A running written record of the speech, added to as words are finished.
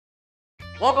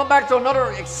Welcome back to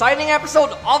another exciting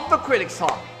episode of the Critic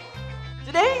Talk.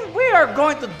 Today, we are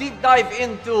going to deep dive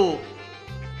into,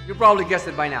 you probably guessed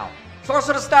it by now,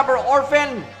 Sorcerous,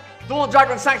 Orphen, Dual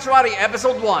Dragon Sanctuary,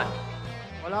 Episode 1.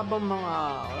 Wala bang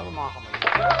mga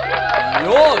kamay?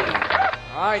 Yun!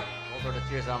 Alright, those are the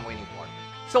cheers I'm waiting for.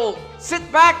 So, sit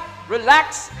back,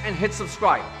 relax, and hit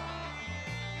subscribe.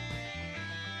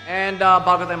 And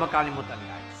bago tayo magkalimutan,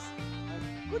 guys,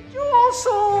 could you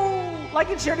also like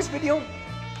and share this video?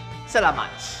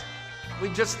 Salamat. We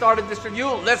just started this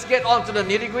review. Let's get on to the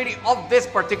nitty-gritty of this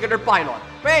particular pilot.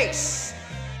 Pace!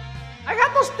 I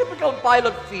got those typical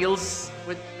pilot feels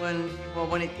when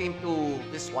it came to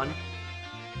this one.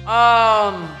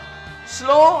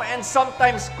 Slow and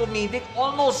sometimes comedic,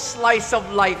 almost slice of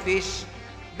life-ish.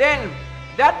 Then,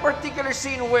 that particular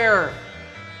scene where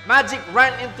Magic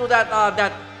ran into that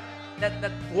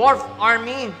dwarf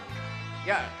army.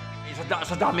 Yeah,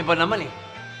 sa dami ba naman eh.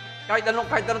 Kahit anong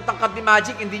tangkad ni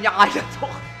Magic, hindi niya kaya to.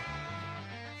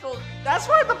 So, that's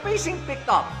where the pacing picked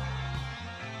up.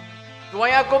 Do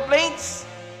I have complaints?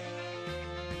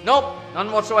 Nope,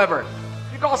 none whatsoever.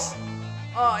 Because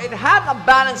it had a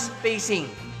balanced pacing,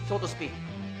 so to speak.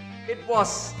 It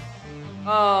was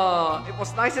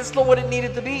nice and slow where it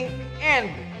needed to be,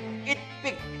 and it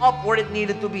picked up where it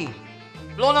needed to be.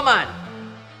 Flow naman.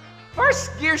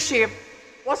 First gear shift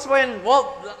was when,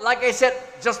 well, like I said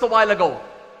just a while ago,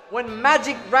 when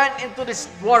Magic ran into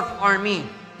this dwarf army.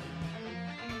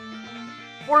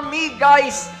 For me,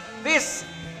 guys, this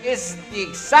is the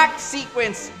exact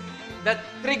sequence that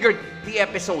triggered the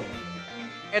episode.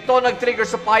 Ito nag-trigger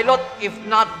sa pilot, if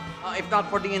not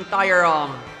for the entire,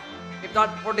 if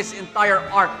not for this entire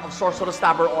arc of Sorcerous,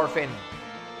 Orphen.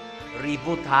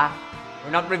 Reboot, ha?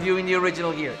 We're not reviewing the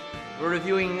original here. We're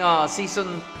reviewing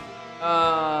season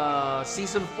 4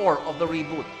 of the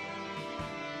reboot.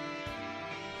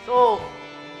 So,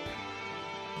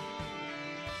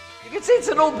 you can say it's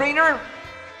a no-brainer.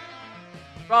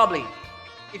 Probably.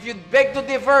 If you'd beg to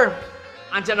differ,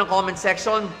 andyan ang comment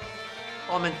section.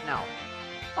 Comment now.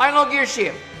 Final gear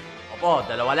shift. Opo,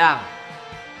 dalawa lang.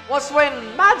 Was when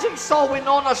Magic saw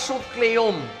Winona shoot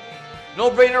Cleom.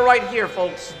 No-brainer right here,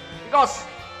 folks. Because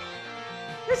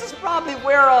this is probably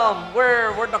where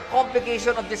the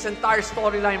complication of this entire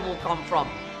storyline will come from.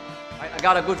 I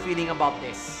got a good feeling about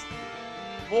this.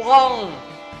 Mukhang,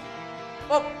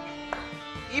 well,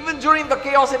 even during the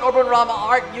Chaos in Urban Rama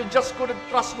arc, you just couldn't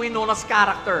trust Winona's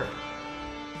character.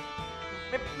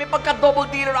 May pagka-double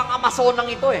dealer ang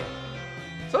Amazonang ito eh.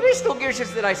 So these two gear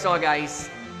shifts that I saw, guys.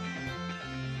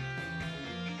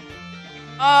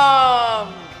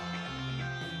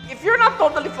 If you're not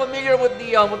totally familiar with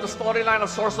the storyline of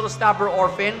Sorcerous,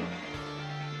 Orphen,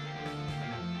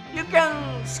 you can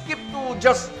skip to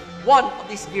just one of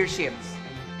these gear shifts.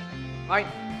 Right?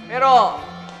 Pero,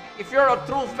 if you're a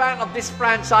true fan of this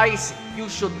franchise, you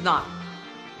should not.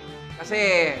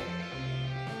 Kasi,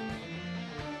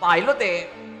 pilot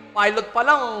pa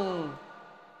lang,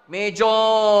 medyo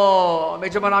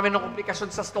marami ng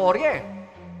komplikasyon sa story eh.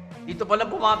 Dito pa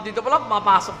lang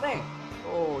pumapasok na eh.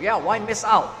 So, yeah, why miss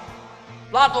out?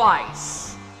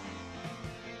 Plot-wise,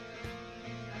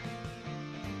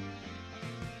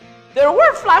 there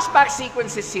were flashback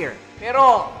sequences here,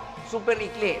 pero super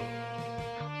ikli.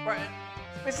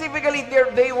 Specifically,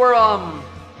 they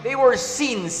were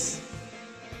scenes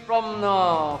from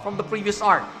the previous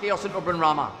arc, Chaos in Urban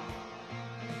Rama.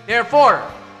 Therefore,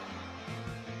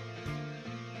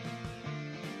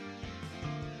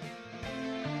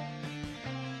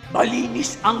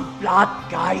 malinis ang plot,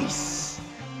 guys.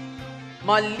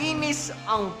 Malinis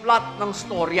ang plot ng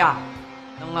storya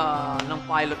ng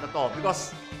pilot na to,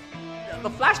 because the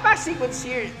flashback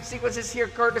sequences here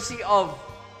courtesy of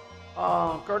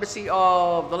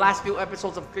the last few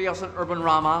episodes of Chaos in Urban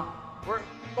Rama were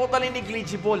totally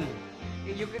negligible.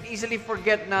 You could easily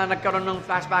forget na nagkaroon ng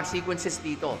flashback sequences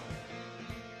dito.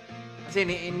 Kasi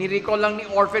ni-recall lang ni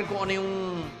Orphen kung ano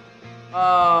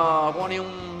yung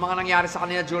mga nangyari sa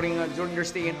kanila during their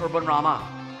stay in Urban Rama.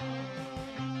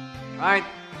 Right?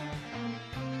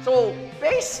 So,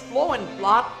 pace, flow, and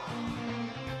plot,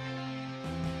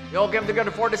 they all came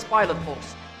together for this pilot,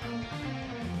 folks.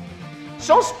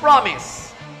 Shows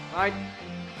promise. Right?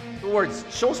 2 words.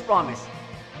 Shows promise.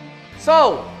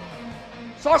 So,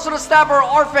 Sorcerous,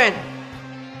 Orphen,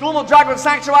 Dual Dragon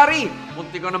Sanctuary.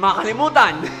 Munti ko na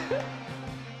makalimutan.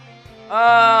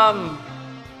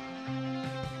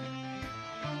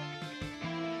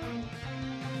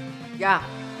 Yeah,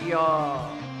 the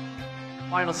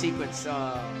final sequence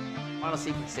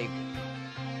saved.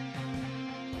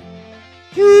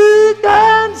 Two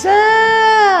thumbs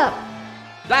up!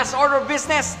 Last order of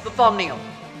business, the thumbnail.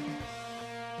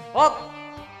 Well,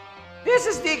 this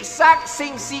is the exact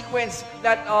same sequence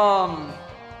that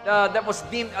that was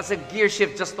deemed as a gear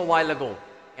shift just a while ago.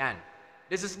 Yan.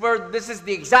 This is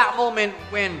the exact moment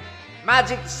when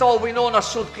Magic saw Winona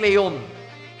shoot Cleon.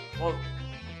 Well,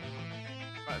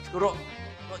 siguro,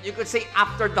 you could say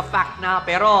after the fact na,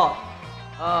 pero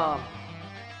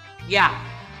yeah,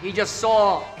 he just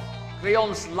saw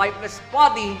Cleon's lifeless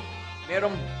body.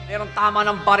 Merong tama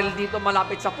ng baril dito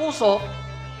malapit sa puso,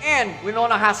 and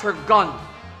Winona has her gun.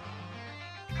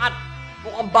 At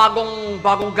mukhang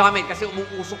bagong gamit kasi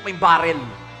umuusok pa yung baril.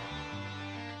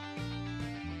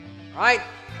 Right?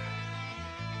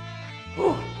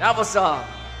 Whew, that was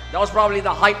probably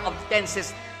the height of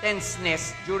tenseness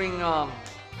during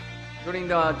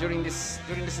this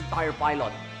entire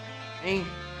pilot. Okay?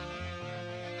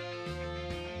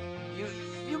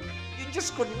 You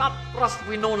just could not trust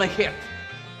Winona here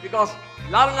because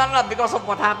lalo because of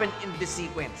what happened in this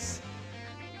sequence.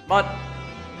 But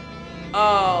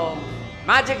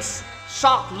Magic's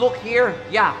shocked look here,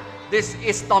 yeah, this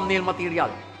is thumbnail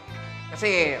material.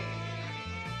 Kasi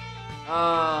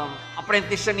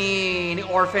apprentice siya ni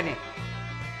Orphen eh.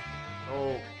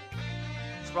 So,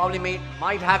 it's probably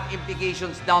might have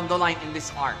implications down the line in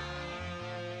this arc.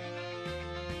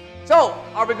 So,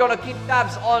 are we gonna keep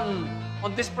tabs on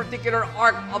this particular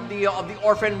arc of the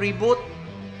Orphen reboot?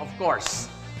 Of course,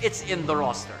 it's in the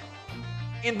roster.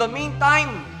 In the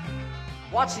meantime,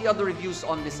 watch the other reviews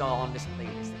on this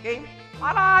playlist, okay?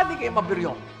 Para di kayo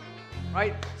mabiryo.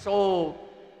 Right? So,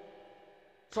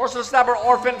 Sorcerous Lover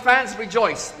Orphen fans,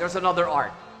 rejoice. There's another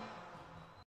arc.